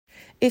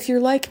if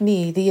you're like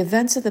me, the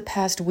events of the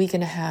past week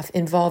and a half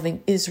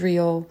involving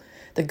Israel,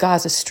 the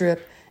Gaza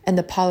Strip, and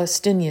the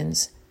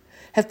Palestinians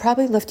have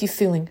probably left you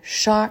feeling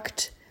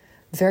shocked,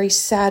 very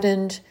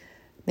saddened,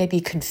 maybe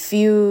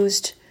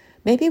confused,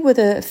 maybe with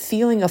a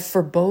feeling of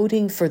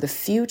foreboding for the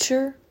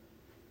future.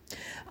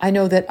 I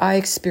know that I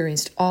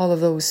experienced all of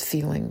those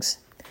feelings.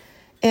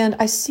 And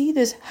I see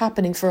this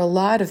happening for a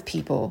lot of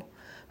people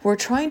who are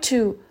trying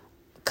to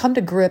come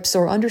to grips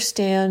or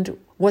understand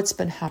what's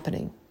been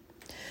happening.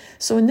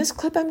 So in this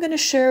clip, I'm going to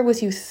share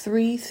with you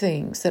 3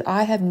 things that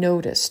I have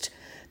noticed,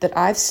 that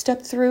I've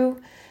stepped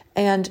through,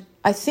 and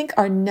I think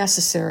are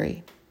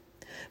necessary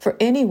for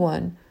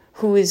anyone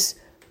who is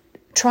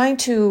trying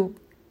to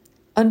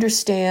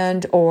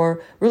understand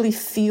or really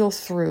feel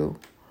through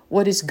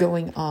what is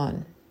going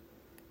on.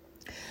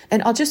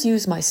 And I'll just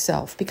use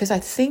myself because I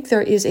think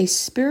there is a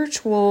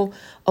spiritual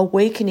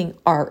awakening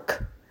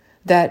arc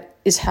that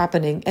is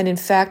happening and in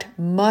fact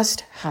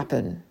must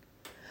happen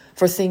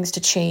for things to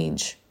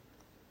change.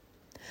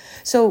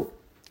 So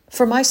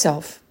for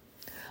myself,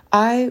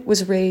 I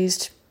was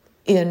raised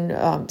in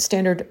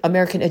standard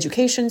American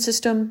education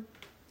system,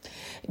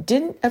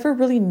 didn't ever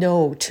really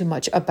know too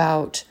much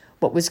about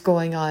what was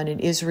going on in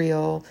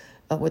Israel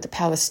with the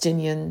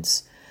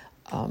Palestinians.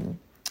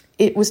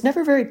 It was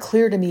never very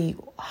clear to me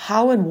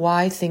how and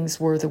why things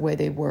were the way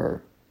they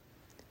were.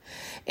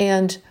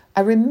 And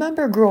I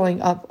remember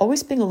growing up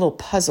always being a little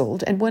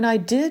puzzled. And when I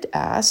did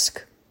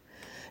ask,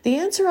 the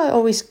answer I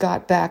always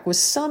got back was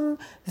some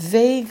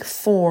vague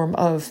form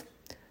of,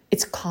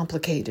 it's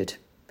complicated.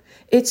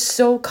 It's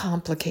so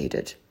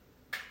complicated.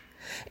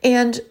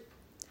 And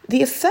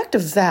the effect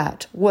of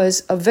that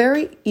was a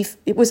very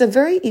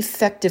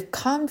effective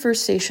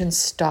conversation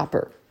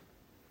stopper.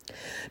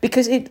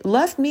 Because it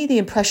left me the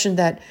impression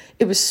that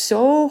it was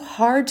so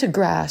hard to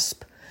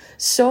grasp,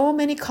 so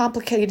many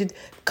complicated,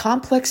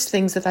 complex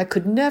things that I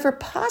could never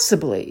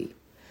possibly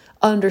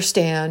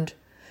understand.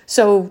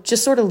 So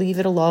just sort of leave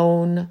it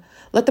alone.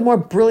 Let the more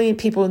brilliant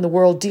people in the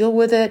world deal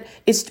with it.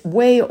 It's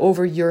way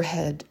over your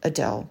head,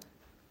 Adele.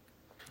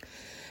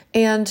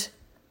 And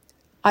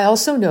I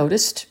also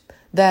noticed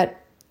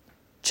that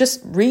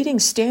just reading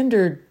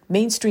standard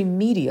mainstream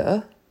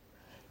media,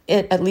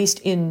 at least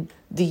in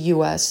the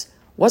US,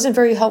 wasn't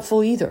very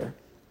helpful either.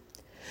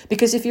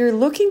 Because if you're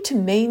looking to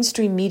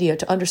mainstream media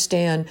to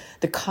understand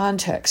the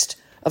context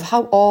of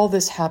how all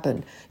this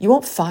happened, you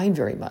won't find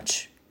very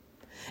much.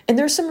 And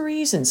there's some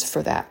reasons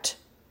for that.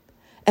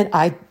 And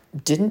I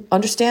didn't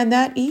understand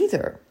that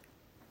either.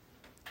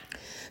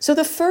 So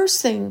the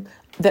first thing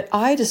that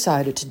I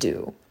decided to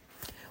do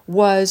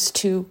was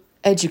to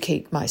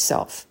educate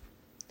myself.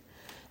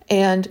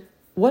 And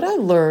what I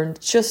learned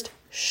just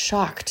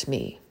shocked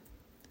me.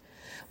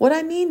 What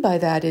I mean by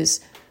that is,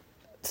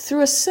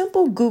 through a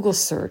simple Google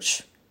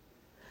search,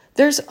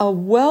 there's a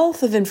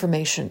wealth of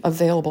information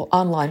available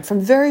online from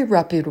very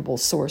reputable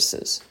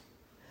sources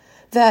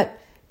that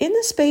in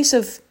the space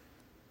of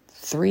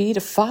 3 to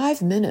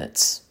 5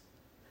 minutes,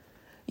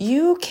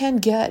 you can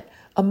get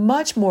a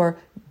much more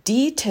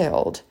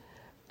detailed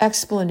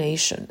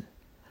explanation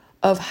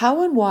of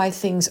how and why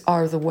things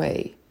are the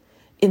way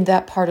in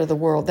that part of the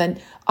world than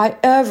I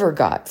ever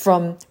got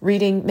from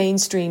reading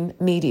mainstream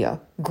media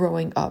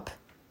growing up.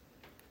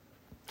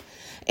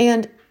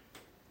 And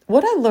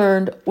what I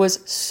learned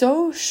was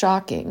so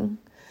shocking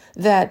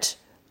that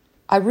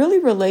I really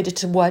related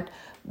to what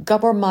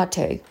Gabor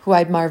Mate, who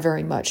I admire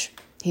very much,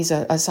 he's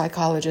a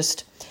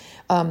psychologist,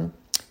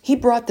 he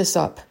brought this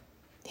up.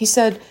 He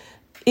said,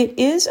 it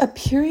is a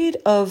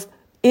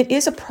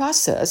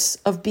process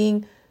of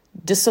being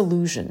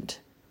disillusioned.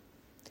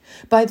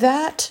 By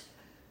that,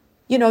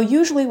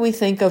 usually we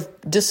think of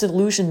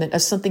disillusionment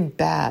as something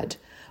bad.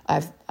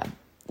 I've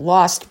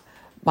lost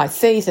my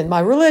faith in my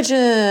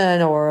religion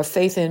or a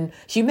faith in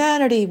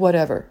humanity,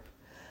 whatever.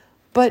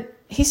 But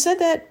he said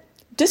that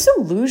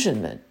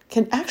disillusionment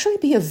can actually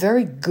be a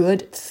very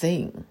good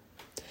thing.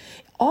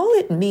 All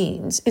it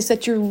means is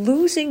that you're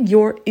losing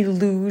your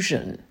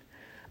illusion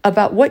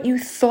about what you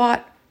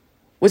thought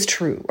was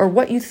true or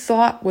what you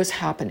thought was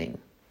happening.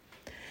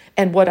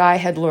 And what I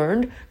had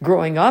learned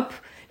growing up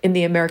in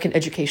the American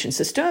education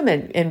system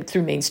and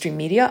through mainstream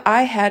media,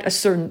 I had a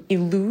certain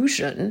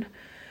illusion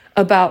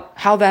about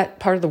how that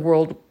part of the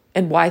world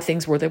and why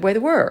things were the way they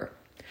were.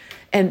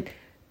 And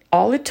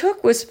all it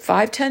took was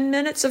 5-10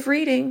 minutes of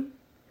reading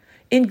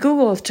in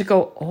Google to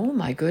go, oh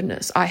my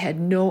goodness, I had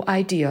no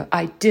idea.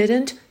 I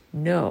didn't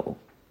know.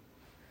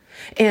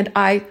 And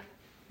I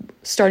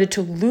started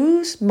to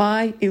lose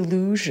my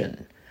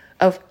illusion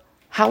of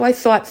how I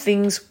thought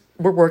things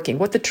were working,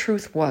 what the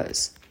truth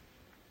was.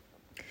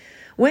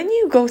 When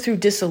you go through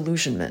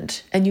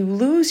disillusionment and you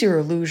lose your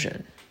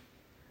illusion,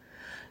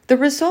 the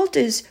result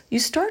is you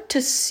start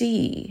to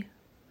see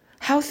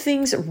how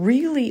things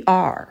really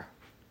are,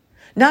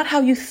 not how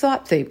you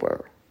thought they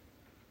were.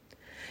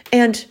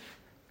 And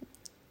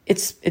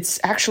it's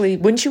actually,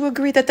 wouldn't you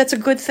agree that that's a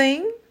good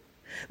thing?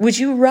 Would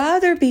you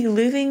rather be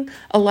living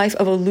a life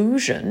of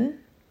illusion,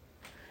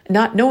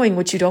 not knowing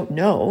what you don't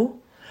know,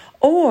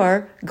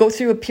 or go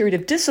through a period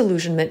of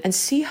disillusionment and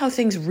see how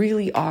things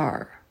really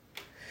are.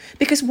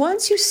 Because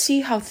once you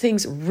see how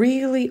things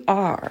really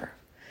are,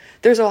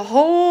 there's a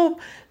whole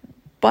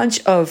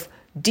bunch of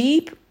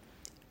deep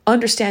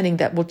understanding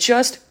that will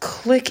just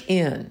click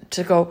in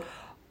to go,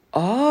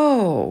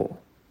 oh.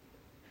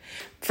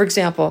 For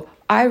example,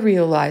 I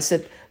realized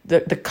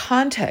that the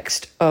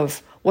context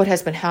of what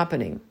has been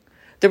happening,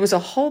 there was a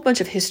whole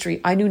bunch of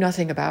history I knew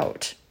nothing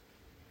about.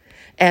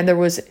 And there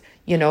was,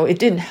 it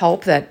didn't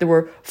help that there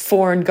were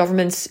foreign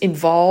governments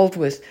involved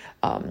with,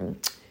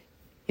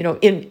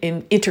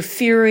 in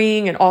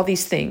interfering and all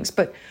these things.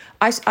 But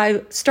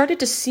I started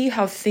to see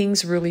how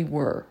things really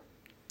were.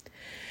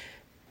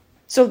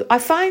 So I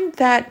find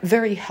that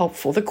very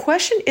helpful. The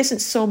question isn't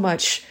so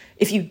much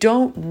if you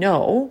don't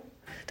know.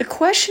 The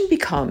question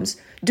becomes,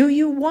 do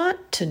you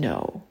want to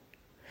know?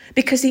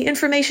 Because the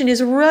information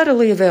is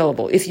readily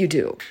available if you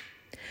do.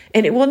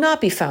 And it will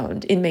not be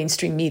found in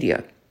mainstream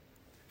media.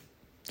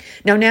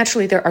 Now,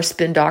 naturally, there are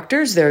spin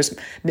doctors. There's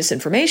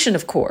misinformation,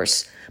 of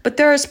course. But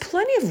there is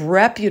plenty of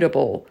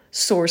reputable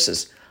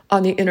sources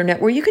on the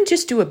internet where you can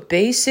just do a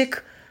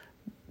basic,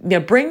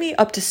 bring me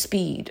up to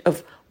speed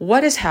of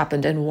what has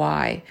happened and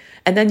why.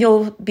 And then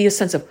you'll be a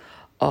sense of,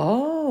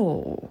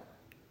 oh.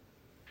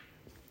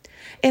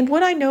 And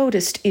what I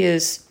noticed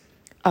is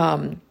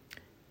a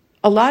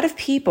lot of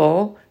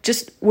people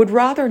just would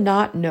rather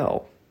not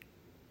know.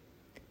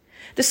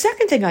 The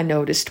second thing I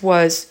noticed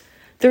was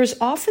there's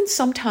often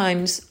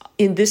sometimes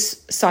in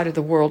this side of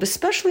the world,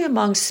 especially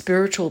among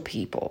spiritual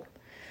people,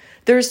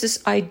 there's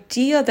this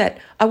idea that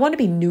I want to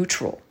be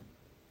neutral.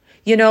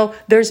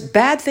 There's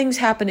bad things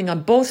happening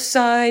on both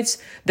sides.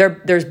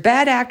 There's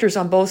bad actors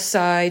on both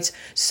sides.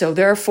 So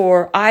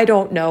therefore, I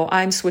don't know.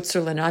 I'm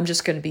Switzerland. I'm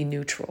just going to be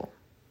neutral.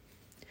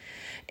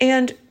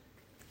 And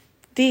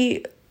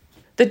the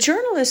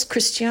journalist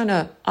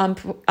Christiana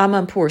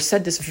Amanpour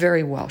said this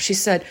very well. She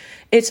said,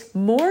 it's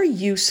more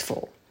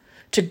useful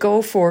to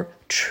go for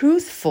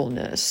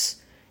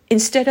truthfulness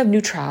instead of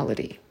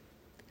neutrality.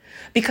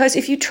 Because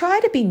if you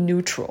try to be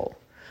neutral,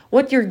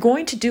 what you're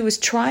going to do is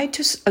try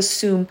to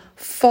assume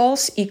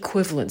false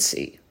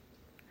equivalency.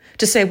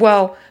 To say,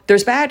 well,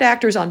 there's bad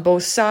actors on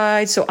both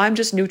sides, so I'm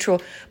just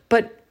neutral.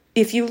 But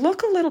if you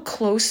look a little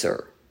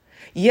closer,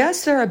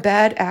 yes, there are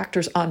bad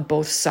actors on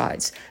both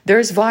sides.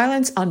 There's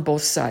violence on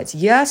both sides.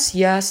 Yes,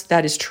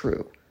 that is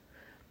true.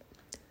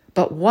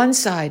 But one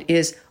side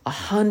is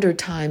 100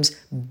 times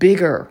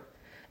bigger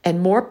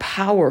and more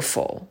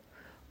powerful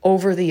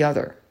over the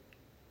other.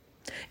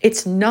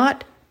 It's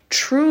not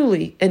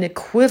truly an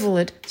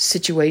equivalent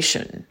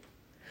situation.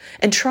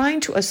 And trying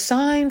to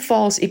assign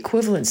false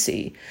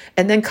equivalency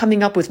and then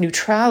coming up with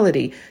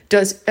neutrality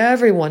does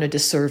everyone a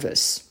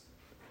disservice.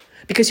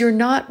 Because you're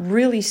not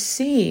really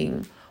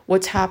seeing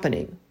what's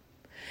happening.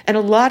 And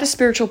a lot of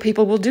spiritual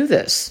people will do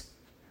this.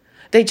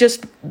 They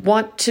just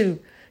want to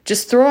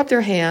just throw up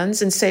their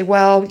hands and say,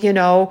 well,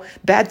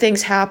 bad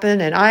things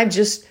happen and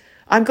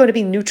I'm going to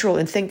be neutral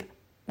and think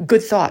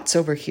good thoughts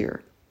over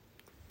here.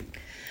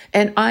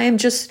 And I am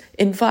just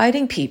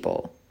inviting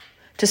people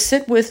to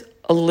sit with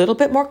a little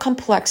bit more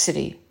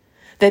complexity,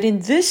 that in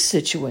this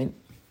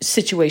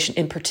situation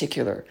in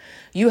particular,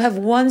 you have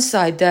one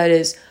side that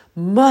is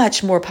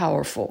much more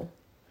powerful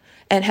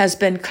and has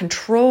been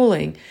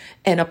controlling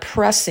and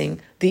oppressing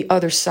the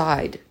other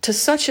side to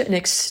such an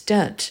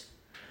extent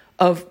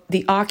of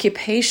the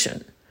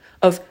occupation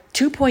of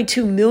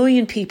 2.2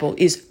 million people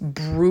is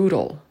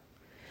brutal.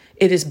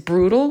 It is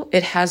brutal.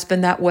 It has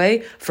been that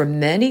way for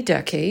many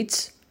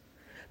decades.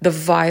 The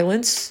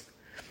violence,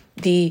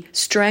 the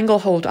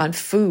stranglehold on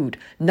food,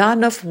 not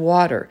enough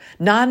water,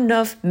 not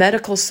enough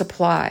medical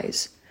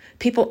supplies,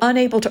 people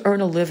unable to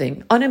earn a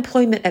living,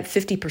 unemployment at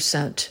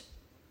 50%.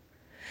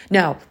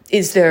 Now,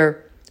 is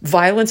there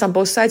violence on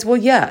both sides? Well,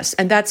 yes,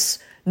 and that's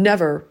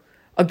never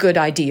a good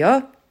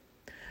idea.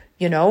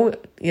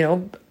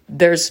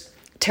 There's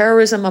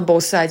terrorism on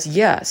both sides,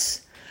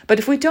 yes. But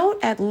if we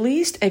don't at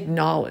least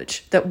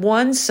acknowledge that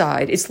one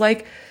side is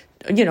like,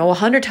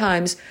 100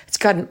 times it's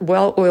got a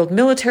well-oiled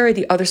military,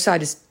 the other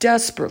side is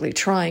desperately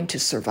trying to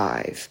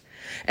survive.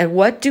 And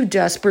what do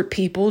desperate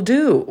people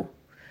do?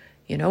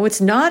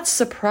 It's not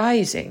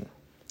surprising.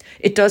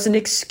 It doesn't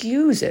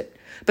excuse it.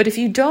 But if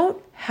you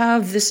don't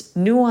have this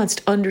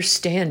nuanced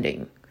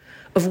understanding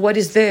of what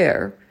is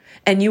there,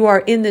 and you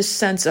are in this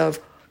sense of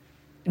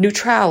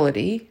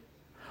neutrality,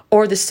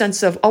 or the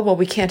sense of,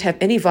 we can't have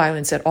any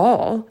violence at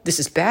all, this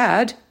is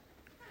bad,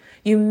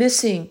 you're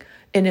missing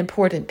an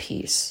important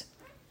piece.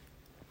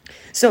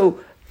 So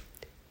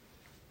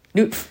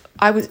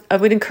I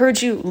would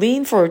encourage you,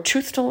 lean for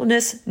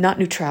truthfulness, not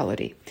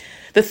neutrality.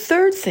 The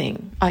third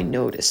thing I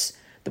notice,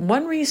 the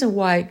one reason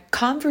why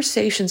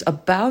conversations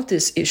about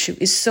this issue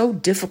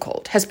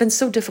has been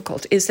so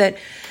difficult, is that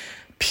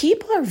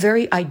people are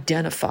very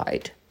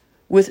identified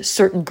with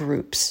certain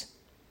groups.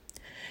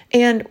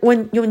 And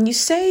when you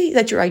say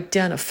that you're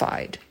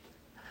identified,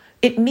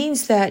 it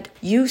means that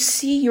you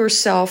see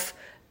yourself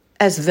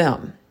as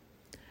them,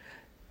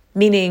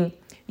 meaning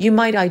you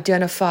might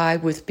identify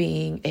with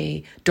being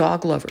a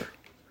dog lover,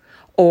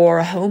 or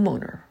a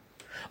homeowner,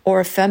 or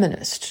a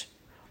feminist,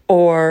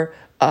 or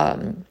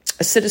a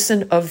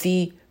citizen of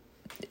the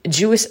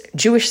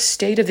Jewish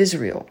state of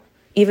Israel,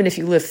 even if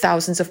you live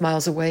thousands of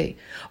miles away,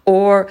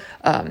 or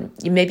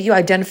maybe you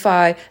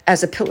identify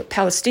as a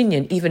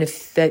Palestinian, even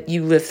if that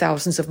you live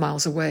thousands of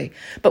miles away.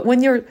 But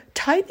when you're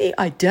tightly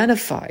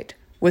identified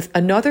with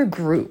another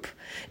group,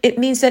 it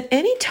means that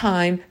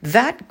anytime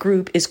that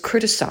group is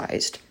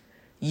criticized,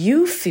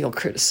 you feel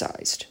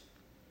criticized.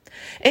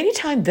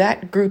 Anytime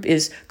that group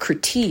is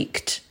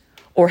critiqued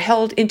or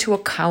held into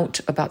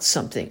account about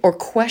something or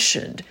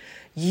questioned,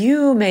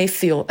 you may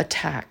feel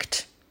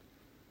attacked.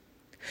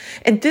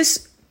 And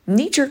this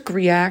knee-jerk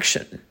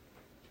reaction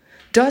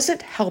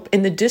doesn't help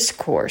in the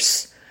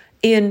discourse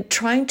in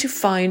trying to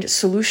find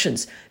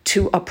solutions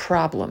to a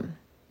problem.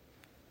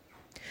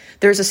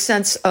 There's a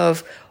sense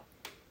of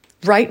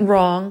right and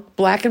wrong,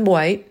 black and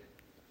white.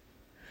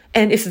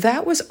 And if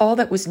that was all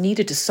that was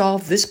needed to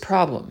solve this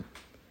problem,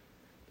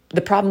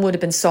 the problem would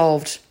have been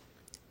solved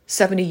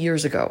 70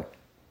 years ago.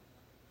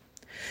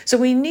 So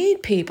we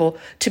need people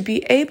to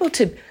be able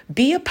to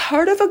be a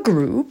part of a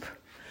group,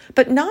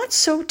 but not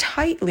so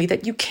tightly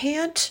that you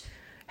can't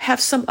have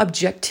some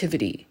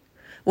objectivity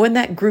when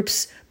that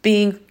group's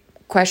being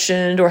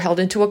questioned or held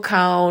into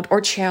account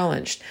or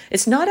challenged.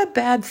 It's not a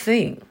bad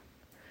thing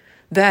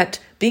that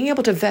being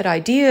able to vet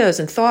ideas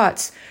and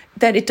thoughts,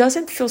 that it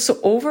doesn't feel so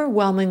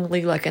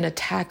overwhelmingly like an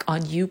attack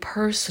on you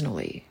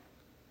personally.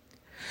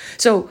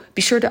 So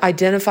be sure to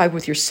identify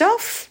with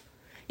yourself.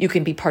 You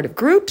can be part of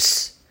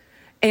groups,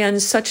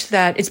 and such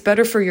that it's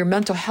better for your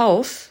mental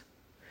health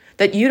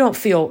that you don't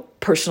feel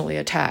personally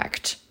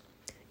attacked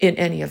in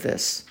any of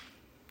this.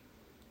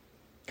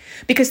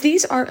 Because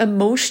these are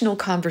emotional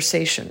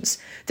conversations.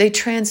 They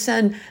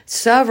transcend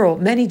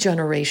many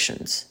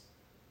generations.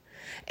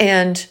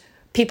 And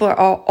people are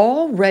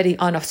already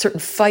on a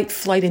certain fight,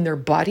 flight in their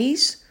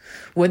bodies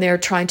when they're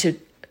trying to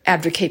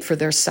advocate for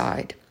their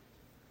side.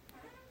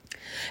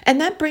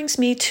 And that brings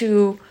me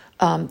to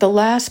the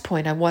last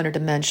point I wanted to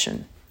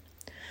mention.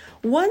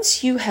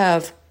 Once you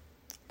have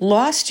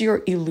lost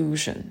your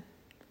illusion,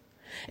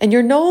 and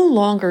you're no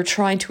longer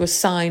trying to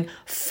assign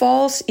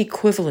false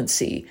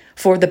equivalency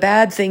for the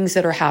bad things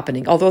that are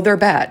happening, although they're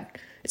bad.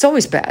 It's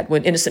always bad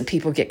when innocent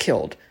people get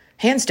killed,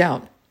 hands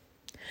down.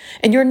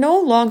 And you're no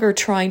longer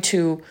trying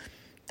to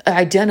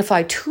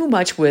identify too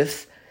much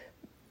with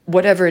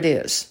whatever it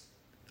is.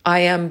 I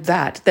am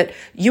that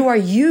you are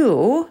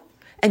you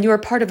and you are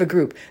part of a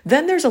group.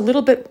 Then there's a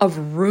little bit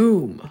of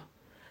room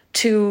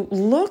to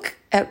look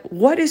at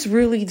what is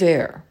really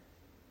there.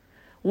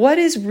 What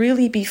is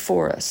really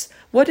before us?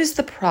 What is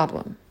the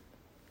problem?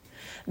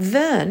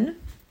 Then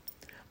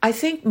I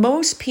think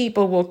most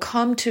people will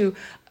come to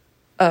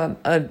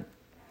a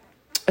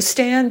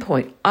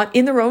standpoint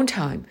in their own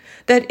time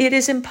that it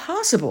is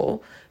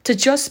impossible to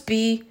just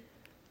be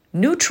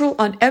neutral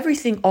on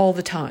everything all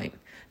the time.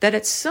 That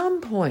at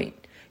some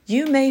point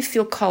you may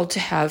feel called to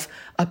have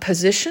a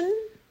position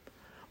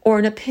or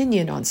an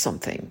opinion on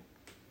something,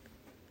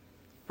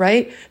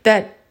 right?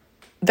 That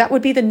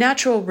would be the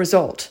natural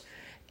result.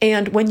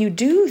 And when you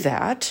do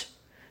that,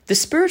 the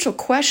spiritual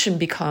question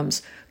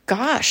becomes,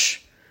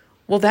 gosh,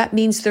 well, that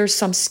means there's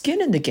some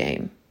skin in the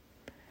game.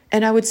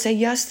 And I would say,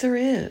 yes, there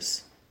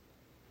is.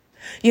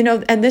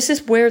 And this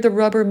is where the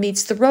rubber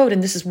meets the road.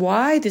 And this is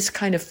why this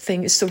kind of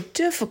thing is so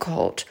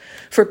difficult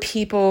for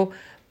people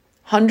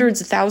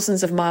hundreds of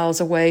thousands of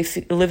miles away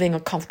living a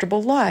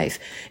comfortable life,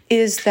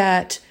 is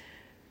that,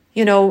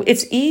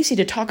 it's easy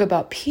to talk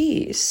about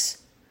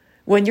peace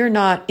when you're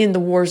not in the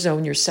war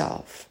zone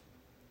yourself.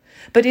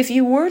 But if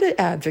you were to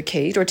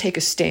advocate or take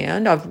a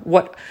stand of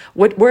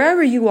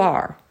wherever you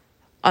are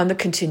on the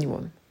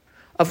continuum,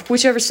 of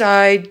whichever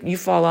side you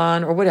fall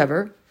on or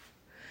whatever,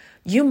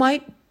 you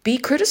might be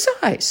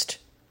criticized.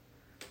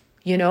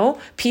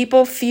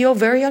 People feel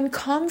very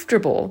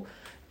uncomfortable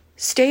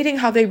stating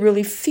how they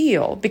really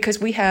feel because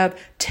we have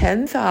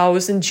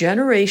 10,000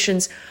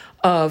 generations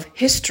of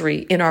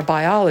history in our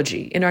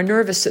biology, in our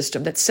nervous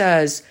system that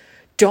says,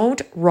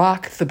 don't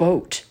rock the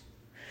boat.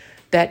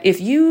 That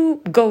if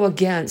you go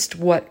against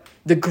what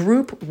the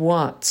group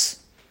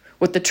wants,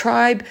 what the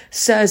tribe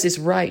says is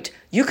right,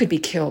 you could be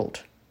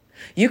killed.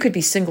 You could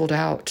be singled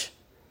out.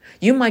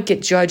 You might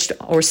get judged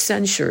or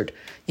censured.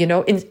 In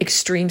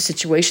extreme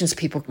situations,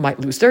 people might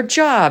lose their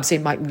jobs. They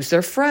might lose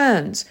their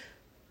friends.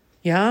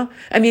 Yeah?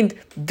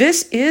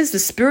 This is the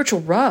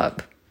spiritual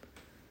rub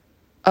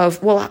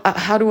of, well,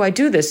 how do I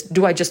do this?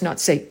 Do I just not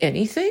say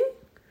anything?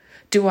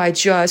 Do I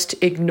just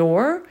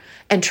ignore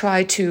and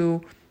try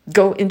to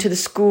go into the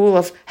school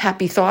of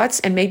happy thoughts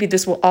and maybe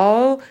this will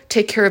all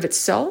take care of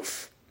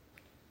itself?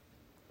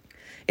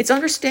 It's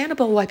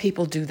understandable why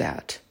people do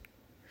that.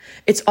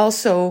 It's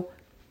also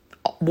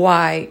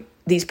why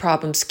these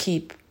problems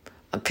keep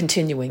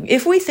continuing.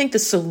 If we think the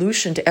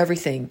solution to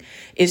everything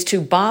is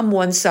to bomb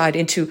one side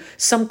into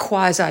some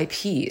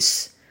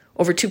quasi-peace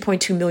over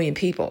 2.2 million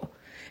people,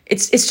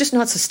 it's just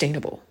not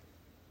sustainable.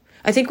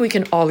 I think we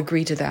can all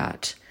agree to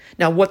that.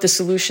 Now, what the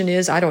solution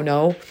is, I don't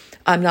know.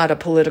 I'm not a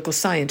political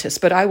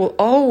scientist, but I will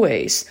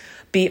always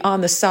be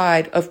on the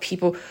side of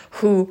people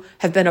who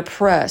have been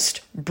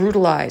oppressed,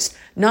 brutalized,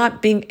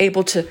 not being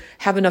able to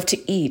have enough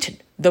to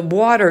eat. The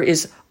water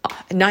is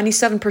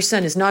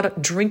 97% is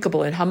not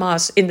drinkable in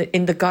Hamas,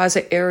 in the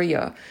Gaza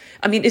area.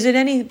 I mean, is it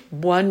any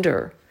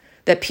wonder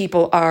that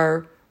people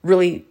are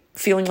really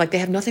feeling like they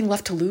have nothing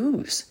left to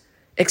lose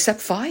except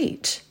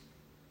fight?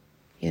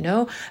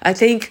 I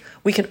think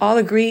we can all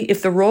agree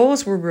if the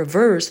roles were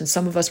reversed and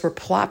some of us were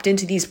plopped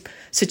into these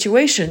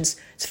situations,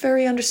 it's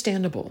very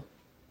understandable.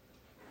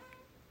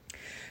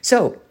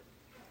 So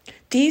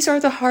these are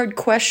the hard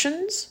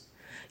questions,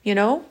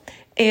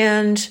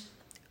 and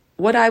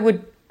what I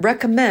would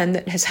recommend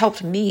that has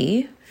helped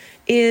me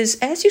is,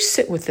 as you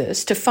sit with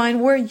this, to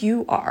find where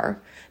you are.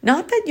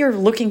 Not that you're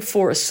looking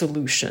for a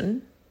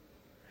solution,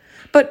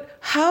 but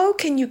how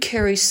can you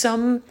carry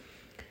some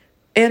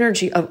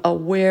energy of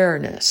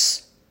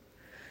awareness?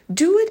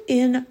 Do it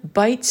in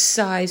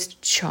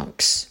bite-sized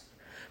chunks,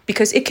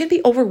 because it can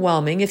be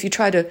overwhelming if you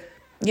try to,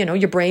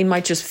 your brain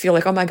might just feel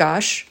like, oh my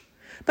gosh,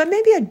 but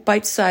maybe a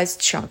bite-sized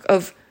chunk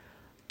of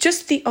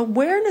just the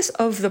awareness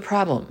of the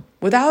problem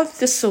without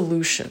the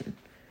solution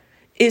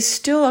is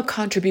still a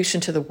contribution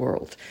to the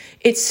world.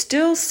 It's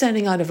still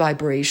sending out a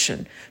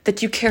vibration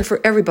that you care for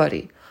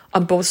everybody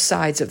on both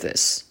sides of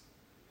this.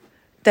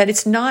 That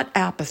it's not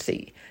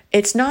apathy.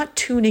 It's not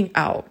tuning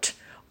out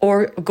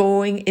or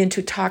going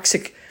into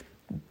toxic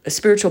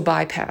spiritual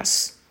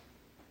bypass.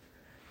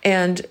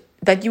 And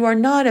that you are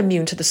not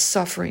immune to the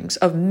sufferings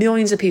of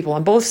millions of people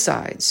on both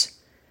sides.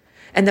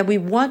 And that we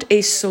want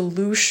a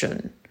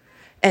solution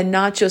and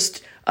not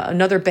just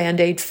another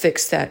Band-Aid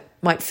fix that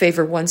might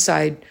favor one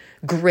side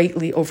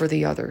greatly over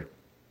the other.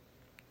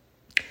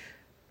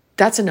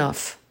 That's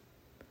enough.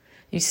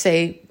 You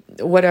say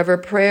whatever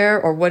prayer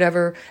or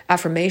whatever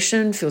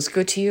affirmation feels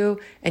good to you,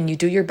 and you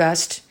do your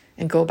best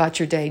and go about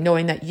your day,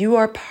 knowing that you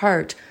are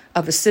part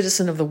of a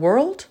citizen of the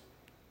world.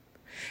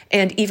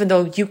 And even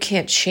though you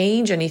can't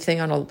change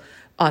anything on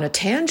a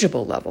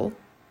tangible level,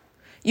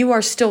 you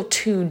are still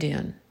tuned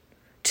in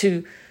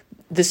to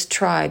this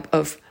tribe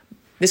of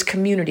this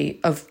community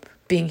of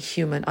being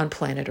human on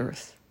planet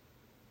Earth.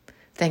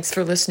 Thanks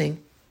for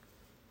listening.